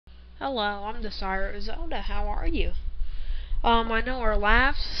Hello, I'm the sireofzelda. How are you? I know our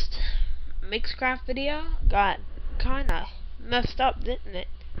last Mixcraft video got kinda messed up, didn't it?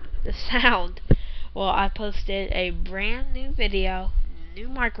 The sound. Well, I posted a brand new video, new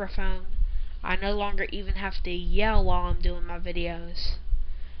microphone. I no longer even have to yell while I'm doing my videos.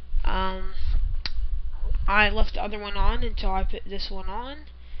 I left the other one on until I put this one on.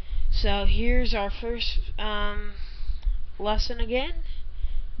 So here's our first lesson again.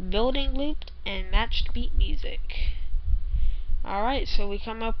 Building looped and matched beat music. Alright, so we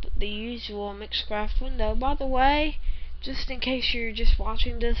come up with the usual Mixcraft window. By the way, just in case you're just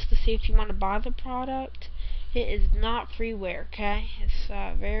watching this to see if you want to buy the product, it is not freeware, okay? It's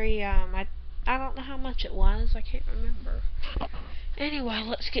I don't know how much it was, I can't remember. Anyway,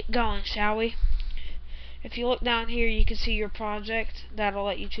 let's get going, shall we? If you look down here, you can see your project. That'll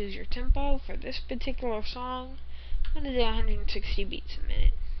let you choose your tempo. For this particular song, I'm going to do 160 beats a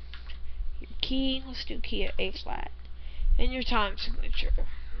minute. Your key, let's do key at A flat. And your time signature,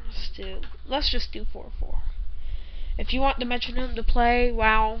 let's just do 4/4. If you want the metronome to play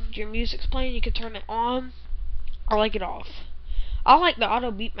while your music's playing, you can turn it on or like it off. I like the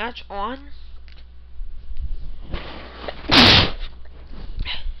auto beat match on.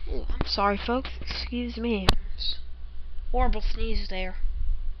 Ooh, I'm sorry folks, excuse me. Horrible sneeze there.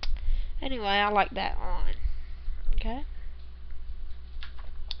 Anyway, I like that on. Okay?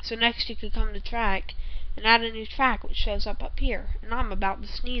 So next you could come to track and add a new track which shows up here. And I'm about to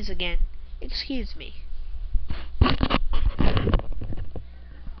sneeze again. Excuse me.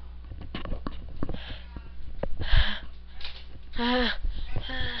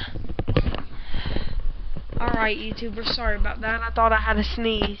 Alright, YouTubers, sorry about that. I thought I had a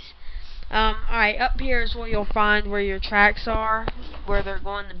sneeze. Alright, up here is where you'll find where your tracks are, where they're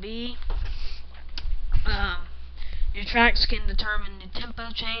going to be. Your tracks can determine the tempo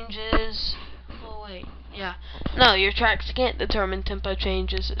changes. Oh wait, yeah. No, your tracks can't determine tempo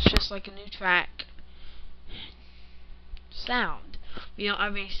changes. It's just like a new track. Sound. We don't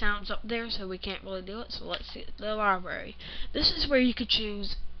have any sounds up there, so we can't really do it. So let's see the library. This is where you could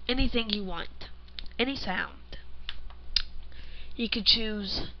choose anything you want. Any sound. You could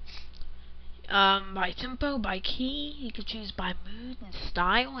choose by tempo, by key. You could choose by mood and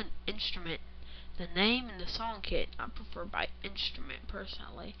style and instrument. The name and the song kit. I prefer by instrument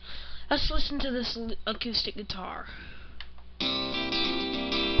personally. Let's listen to this acoustic guitar.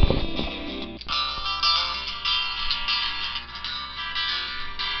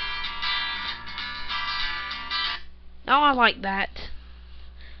 Now I like that.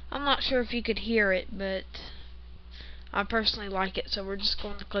 I'm not sure if you could hear it, but I personally like it, so we're just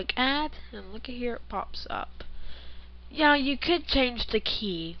going to click add, and look at here, it pops up. Yeah, you could change the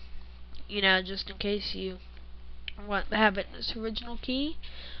key, you know, just in case you want to have it in its original key,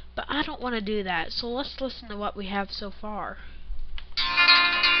 but I don't want to do that, so let's listen to what we have so far.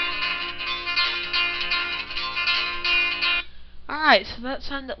 Alright, so that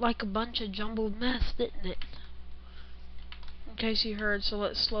sounded like a bunch of jumbled mess, didn't it? In case you heard, so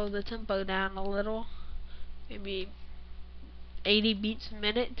let's slow the tempo down a little, maybe 80 beats a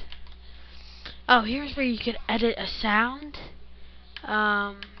minute. Oh, here's where you could edit a sound.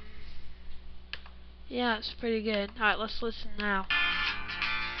 Yeah, it's pretty good. Alright, let's listen now.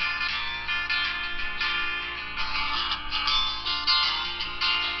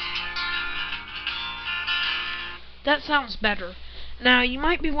 That sounds better. Now, you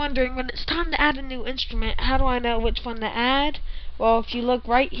might be wondering, when it's time to add a new instrument, how do I know which one to add? Well, if you look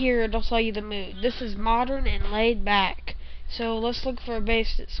right here, it'll tell you the mood. This is modern and laid back. So let's look for a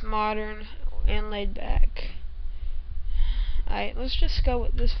bass that's modern and laid back. Alright, let's just go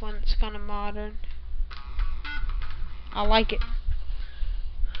with this one that's kind of modern. I like it.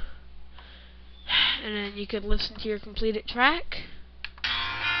 And then you could listen to your completed track.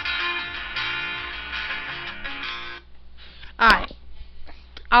 Alright.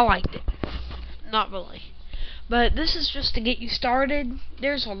 I liked it. Not really. But this is just to get you started.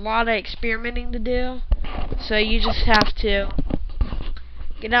 There's a lot of experimenting to do. So you just have to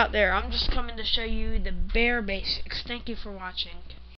get out there. I'm just coming to show you the bare basics. Thank you for watching.